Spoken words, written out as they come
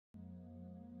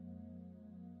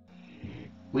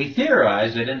We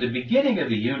theorize that in the beginning of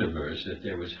the universe that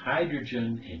there was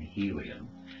hydrogen and helium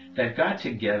that got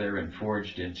together and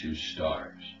forged into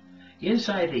stars.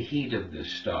 Inside the heat of the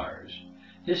stars,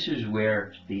 this is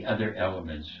where the other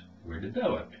elements were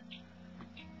developed.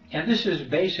 And this is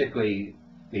basically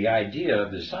the idea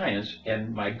of the science,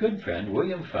 and my good friend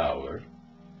William Fowler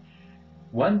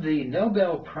won the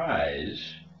Nobel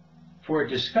Prize for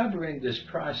discovering this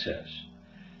process.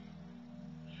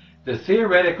 The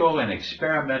theoretical and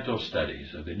experimental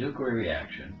studies of the nuclear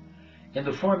reaction in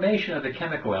the formation of the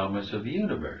chemical elements of the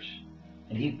universe.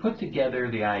 And he put together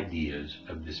the ideas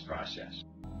of this process.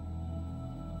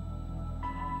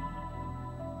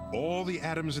 All the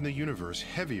atoms in the universe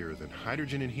heavier than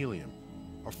hydrogen and helium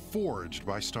are forged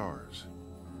by stars.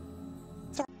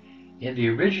 In the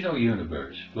original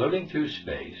universe, floating through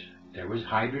space, there was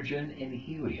hydrogen and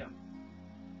helium.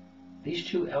 These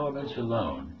two elements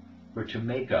alone were to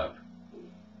make up,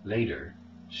 later,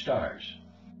 stars.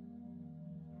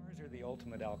 Stars are the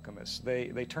ultimate alchemists.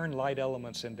 They turn light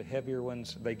elements into heavier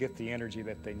ones. They get the energy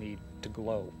that they need to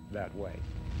glow that way.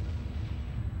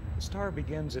 The star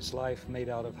begins its life made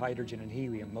out of hydrogen and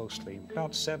helium mostly,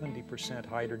 about 70%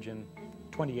 hydrogen,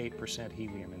 28%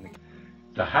 helium in the...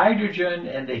 The hydrogen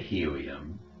and the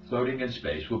helium floating in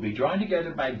space will be drawn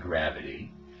together by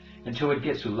gravity until it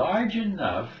gets large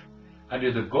enough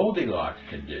under the Goldilocks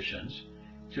conditions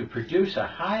to produce a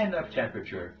high enough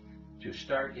temperature to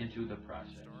start into the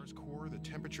process. The star's core, the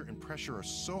temperature and pressure are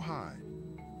so high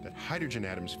that hydrogen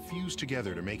atoms fuse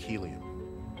together to make helium.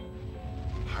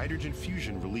 Hydrogen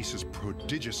fusion releases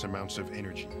prodigious amounts of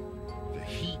energy, the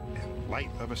heat and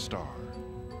light of a star.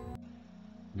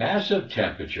 Massive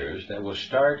temperatures that will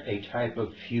start a type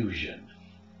of fusion.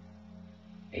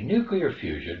 A nuclear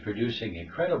fusion producing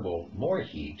incredible more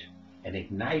heat and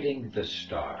igniting the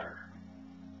star.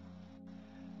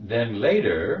 Then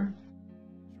later,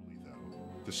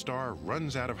 the star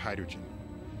runs out of hydrogen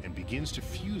and begins to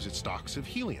fuse its stocks of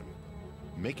helium,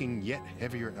 making yet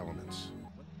heavier elements.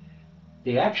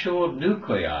 The actual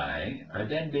nuclei are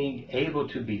then being able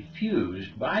to be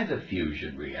fused by the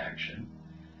fusion reaction,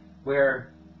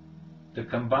 where the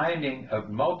combining of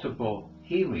multiple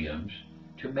heliums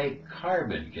to make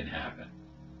carbon can happen.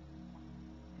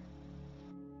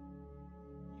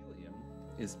 Helium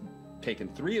is taken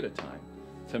 3 at a time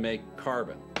to make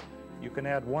carbon. You can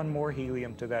add one more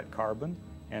helium to that carbon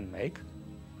and make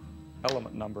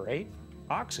element number 8,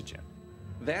 oxygen.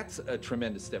 That's a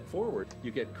tremendous step forward.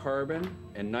 You get carbon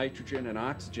and nitrogen and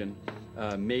oxygen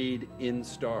made in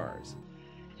stars.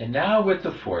 And now with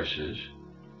the forces,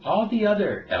 all the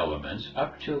other elements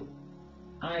up to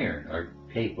iron are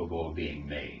capable of being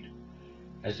made,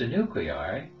 as the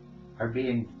nuclei are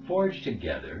being forged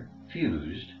together,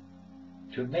 fused,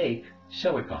 to make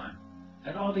silicon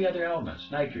and all the other elements,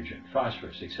 nitrogen,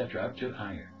 phosphorus, etc., up to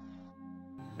iron.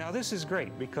 Now this is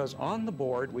great because on the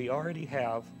board we already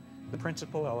have the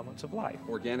principal elements of life.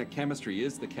 Organic chemistry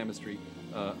is the chemistry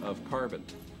of carbon.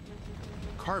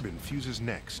 Carbon fuses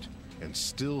next, and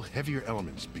still heavier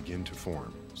elements begin to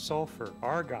form. Sulfur,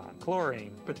 argon,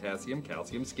 chlorine, Potassium,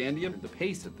 calcium, scandium. The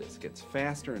pace of this gets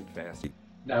faster and faster.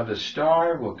 Now the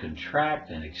star will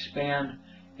contract and expand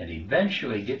and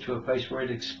eventually get to a place where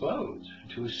it explodes,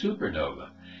 to a supernova.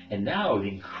 And now the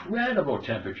incredible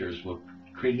temperatures will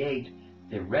create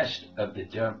the rest of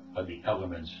the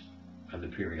elements of the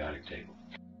periodic table.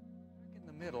 In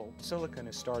the middle, silicon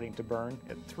is starting to burn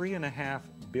at 3.5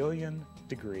 billion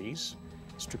degrees,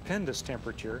 stupendous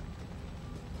temperature.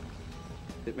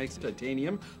 It makes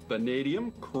titanium,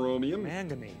 vanadium, chromium,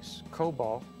 manganese,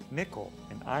 cobalt, nickel,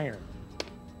 and iron.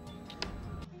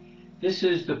 This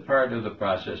is the part of the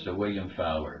process of William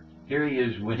Fowler. Here he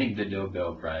is winning the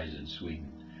Nobel Prize in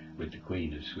Sweden with the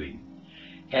Queen of Sweden.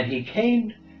 And he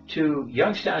came to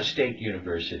Youngstown State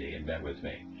University and met with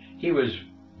me. He was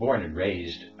born and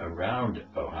raised around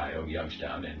Ohio,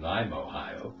 Youngstown, in Lime,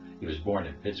 Ohio. He was born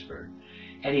in Pittsburgh.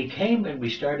 And he came and we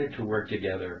started to work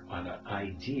together on an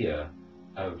idea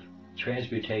of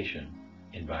transmutation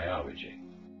in biology.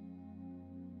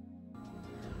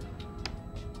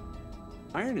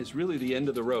 Iron is really the end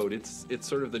of the road. It's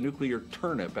sort of the nuclear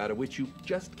turnip out of which you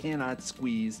just cannot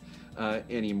squeeze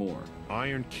anymore.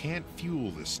 Iron can't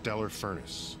fuel this stellar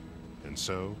furnace. And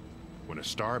so, when a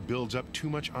star builds up too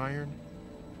much iron,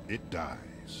 it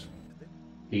dies.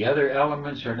 The other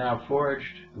elements are now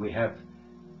forged. We have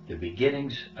the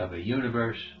beginnings of a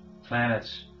universe,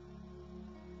 planets,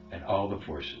 and all the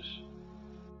forces.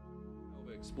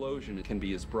 Explosion can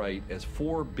be as bright as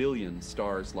 4 billion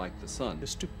stars like the sun. A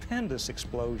stupendous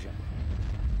explosion.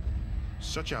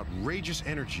 Such outrageous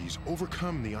energies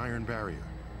overcome the iron barrier.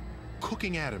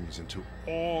 cooking atoms into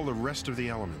all the rest of the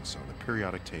elements on the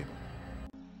periodic table.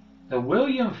 Now,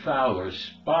 William Fowler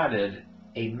spotted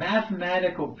a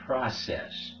mathematical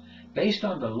process based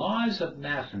on the laws of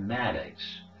mathematics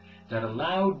that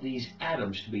allowed these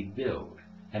atoms to be built.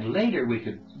 And later we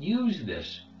could use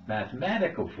this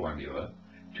mathematical formula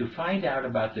to find out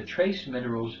about the trace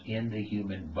minerals in the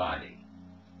human body.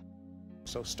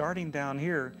 So starting down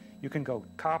here, you can go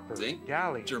copper, zinc,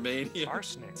 gallium, germanium,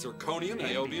 arsenic, zirconium,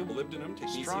 niobium, molybdenum,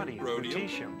 technetium, strontium, rhodium,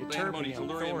 lutetium, antimony, ytterbium,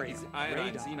 tellurium, thorium,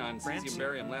 iodine, radon, xenon, cesium, francium,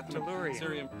 barium, lanthanum, tellurium,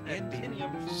 cerium,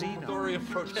 indium, xenon, thorium,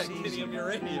 protactinium, cesium.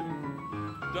 uranium.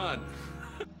 Done.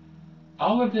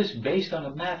 All of this based on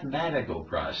a mathematical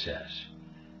process,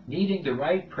 needing the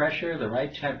right pressure, the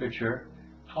right temperature,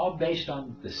 all based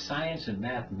on the science and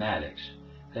mathematics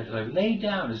that are laid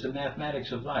down as the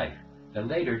mathematics of life that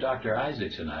later Dr.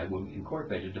 Isaacs and I will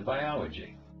incorporate into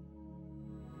biology.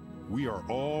 We are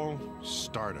all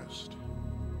stardust.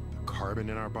 The carbon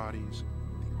in our bodies,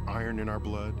 the iron in our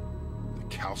blood, the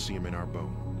calcium in our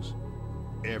bones.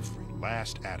 Every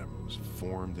last atom was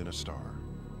formed in a star.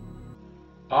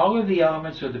 All of the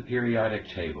elements of the periodic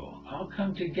table all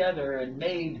come together and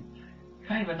made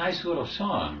kind of a nice little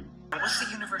song. What's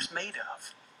the universe made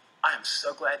of? I am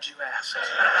so glad you asked.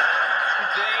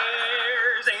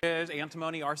 There's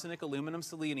antimony, arsenic, aluminum,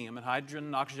 selenium, and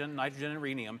hydrogen, oxygen, nitrogen, and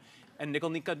rhenium, and nickel,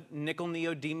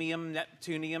 neodymium,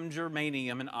 neptunium,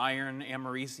 germanium, and iron,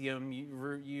 americium,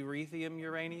 urethrium,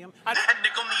 uranium.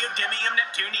 Nickel, neodymium,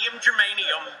 neptunium,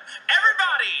 germanium.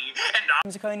 Everybody!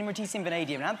 And Zirconium, lutetium,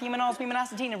 vanadium, anthium, and osmium, and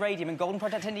astatine, and radium, and golden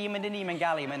protactinium, and indium, and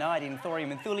gallium, and iodine, and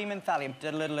thorium, and thulium, and thallium.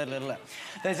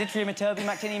 There's yttrium, and terbium,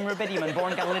 actinium, rubidium, and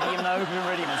boron, gadolinium, and niobium,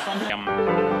 iridium, and strontium.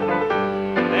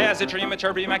 There's yttrium,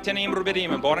 terbium, actinium,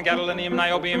 rubidium, and boron, gadolinium,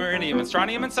 niobium, iridium, and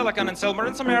strontium, and silicon, and silver,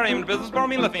 and samarium, and bismuth,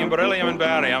 bromine, lithium, beryllium, and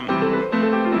barium. iron,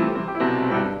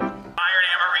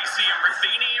 americium,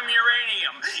 ruthenium,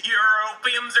 uranium,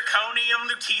 europium, zirconium,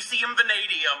 lutetium,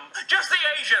 vanadium. Just the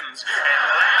Asians. And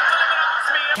lanthanum and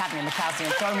osmium. Cadmium, and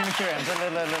calcium, chromium, and curium.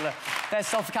 There's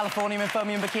sulfur, californium, and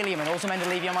fermium, berkelium, and also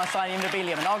mendelevium, arsenium,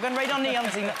 nobelium, and argon, radon, neon,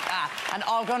 xenon, and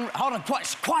argon. Hold on,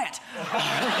 quiet.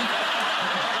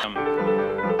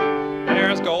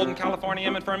 There's gold and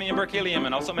californium and fermium, berkelium,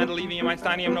 and also mendelevium,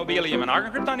 einsteinium, nobelium, and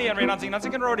argon, kryptonium, radon, xenon,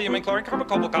 zinc, and rhodium, and chlorine, carbon,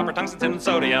 cobalt, copper, tungsten, tin, and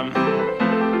sodium.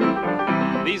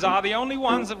 These are the only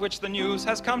ones of which the news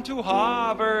has come to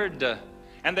Harvard.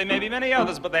 And there may be many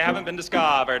others, but they haven't been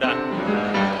discovered.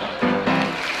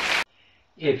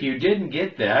 If you didn't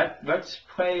get that, let's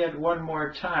play it one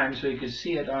more time so you can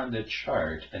see it on the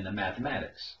chart and the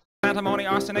mathematics. Antimony,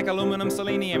 arsenic, aluminum,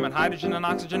 selenium, and hydrogen, and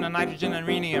oxygen, and nitrogen, and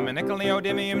rhenium, and nickel,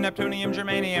 neodymium, neptunium,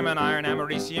 germanium, and iron,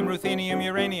 americium, ruthenium,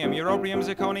 uranium, europium,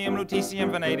 zirconium,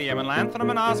 lutetium, vanadium, and lanthanum,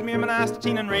 and osmium, and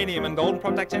astatine, and radium, and golden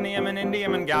protactinium, and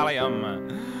indium, and gallium,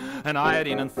 and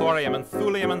iodine, and thorium, and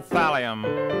thulium, and thallium.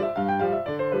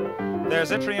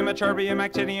 There's yttrium, ytterbium,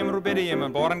 actinium, rubidium,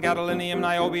 and boron, gadolinium,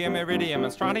 niobium, iridium,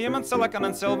 and strontium, and silicon,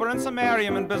 and silver, and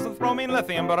samarium, and bismuth, bromine,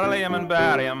 lithium, beryllium, and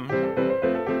barium.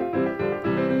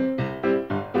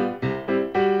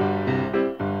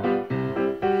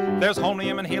 There's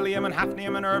holmium, and helium, and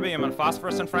hafnium, and erbium, and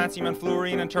phosphorus, and francium, and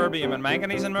fluorine, and terbium, and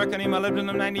manganese, and mercury,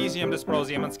 molybdenum, magnesium,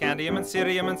 dysprosium, and scandium, and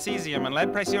cerium, and cesium, and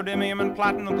lead, praseodymium, and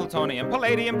platinum, plutonium,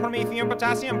 palladium, promethium,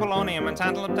 potassium, polonium, and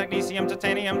tantalum, technetium,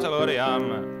 titanium,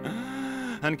 tellurium,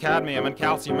 and cadmium, and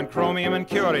calcium, and chromium, and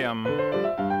curium.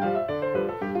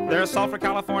 There's sulfur,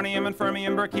 californium, and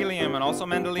fermium, berkelium, and also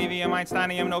mendelevium,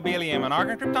 einsteinium, nobelium, and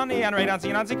argon, kryptonium, radon,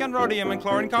 xenon, zinc, and rhodium, and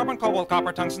chlorine, carbon, cobalt,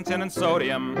 copper, tungsten, tin, and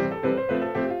sodium.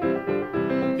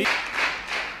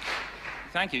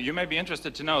 Thank you. You may be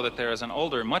interested to know that there is an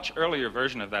older, much earlier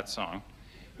version of that song,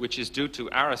 which is due to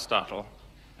Aristotle,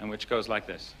 and which goes like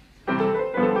this.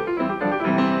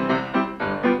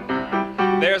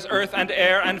 There's earth and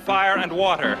air and fire and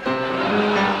water.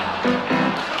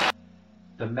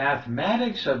 The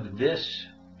mathematics of this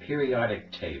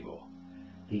periodic table,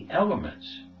 the elements,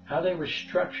 how they were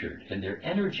structured in their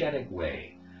energetic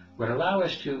way, would allow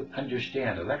us to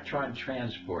understand electron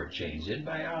transport chains in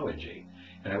biology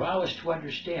and allow us to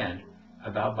understand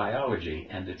about biology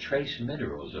and the trace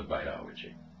minerals of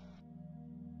biology.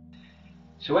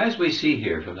 So as we see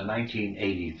here from the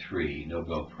 1983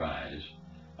 Nobel Prize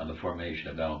on the formation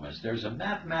of elements, there's a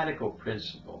mathematical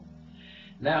principle.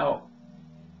 Now,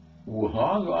 a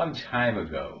long time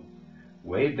ago,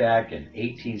 way back in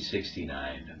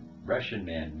 1869, a Russian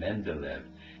man, Mendeleev,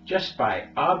 just by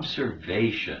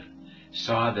observation,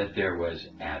 saw that there was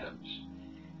atoms.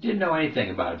 Didn't know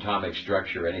anything about atomic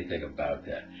structure or anything about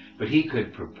that, but he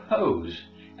could propose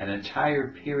an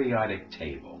entire periodic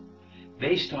table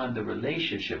based on the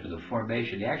relationship and the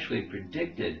formation. He actually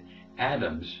predicted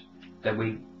atoms that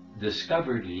we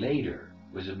discovered later.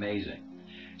 It was amazing.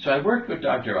 So I worked with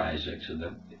Dr. Isaacs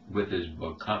with his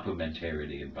book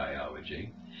Complementarity in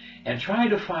Biology, and tried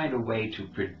to find a way to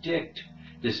predict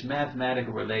this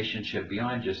mathematical relationship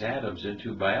beyond just atoms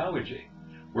into biology.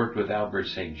 Worked with Albert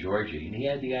St. Georgi, and he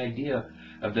had the idea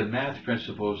of the math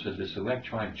principles of this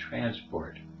electron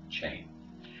transport chain.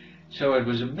 So it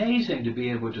was amazing to be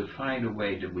able to find a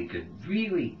way that we could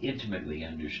really intimately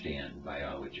understand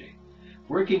biology.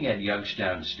 Working at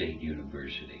Youngstown State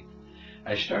University,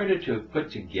 I started to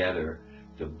put together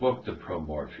the book, The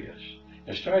Promorpheus.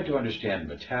 I started to understand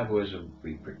metabolism,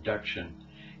 reproduction,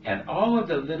 and all of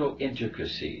the little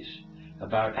intricacies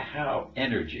about how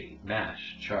energy, mass,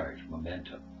 charge,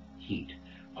 momentum, heat,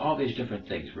 all these different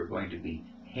things were going to be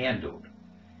handled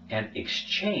and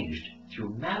exchanged through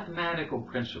mathematical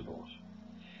principles.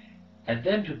 And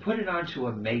then to put it onto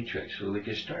a matrix so we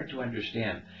could start to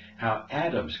understand how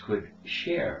atoms could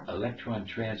share electron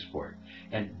transport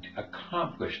and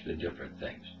accomplish the different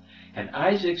things. And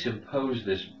Isaacs imposed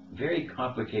this very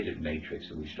complicated matrix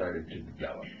that we started to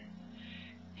develop.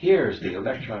 Here's the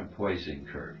electron poisoning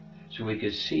curve, so we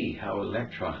could see how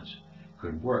electrons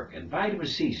could work. And vitamin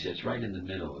C sits right in the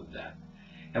middle of that.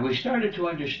 And we started to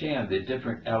understand the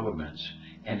different elements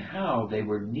and how they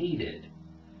were needed.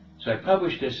 So I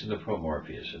published this in the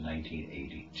Promorpheus in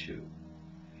 1982.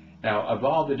 Now, of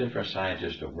all the different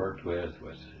scientists I worked with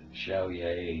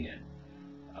Chelier and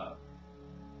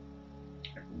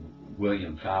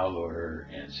William Fowler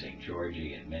and St.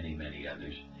 Georgi and many, many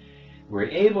others, we're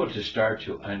able to start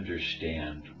to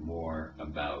understand more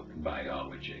about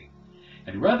biology.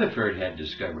 And Rutherford had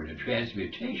discovered a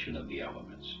transmutation of the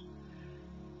elements,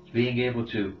 being able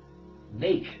to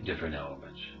make different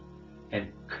elements.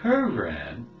 And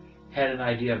Kervran had an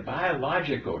idea of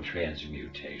biological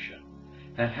transmutation,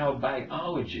 and how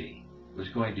biology was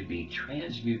going to be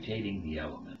transmutating the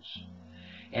elements.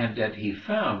 And that he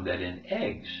found that in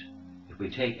eggs, if we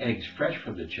take eggs fresh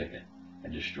from the chicken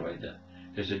and destroy them,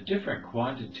 there's a different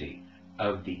quantity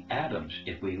of the atoms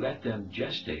if we let them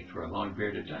gestate for a long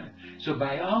period of time. So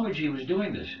biology was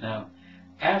doing this. Now,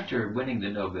 after winning the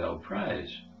Nobel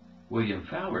Prize, William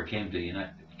Fowler came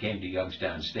to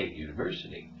Youngstown State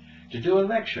University to do a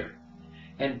lecture.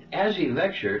 And as he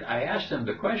lectured, I asked him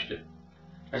the question.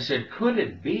 I said, could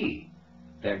it be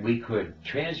that we could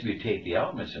transmutate the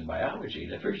elements in biology?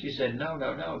 And at first he said, no,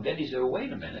 no, no. Then he said, well,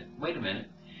 wait a minute.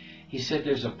 He said,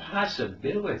 there's a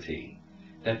possibility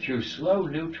that through slow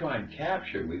neutron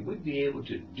capture, we would be able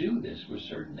to do this with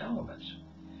certain elements.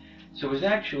 So it was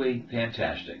actually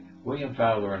fantastic. William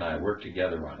Fowler and I worked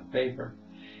together on a paper,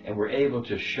 and were able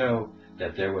to show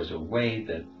that there was a way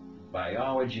that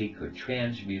biology could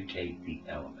transmutate the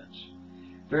elements.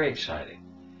 Very exciting.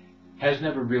 Has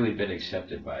never really been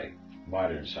accepted by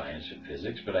modern science and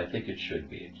physics, but I think it should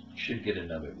be. It should get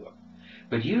another look.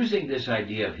 But using this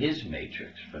idea of his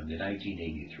matrix from the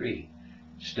 1983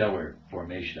 stellar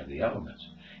formation of the elements,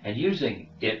 and using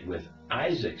it with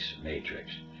Isaac's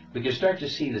matrix, we can start to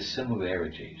see the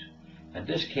similarities. And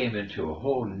this came into a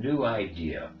whole new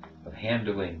idea of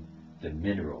handling the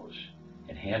minerals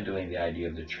and handling the idea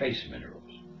of the trace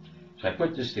minerals. So I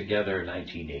put this together in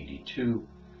 1982,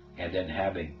 and then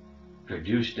having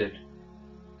produced it,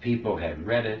 people had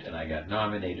read it, and I got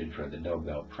nominated for the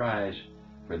Nobel Prize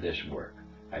for this work.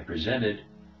 I presented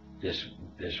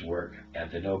this work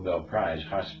at the Nobel Prize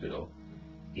Hospital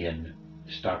in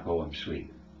Stockholm,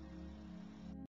 Sweden.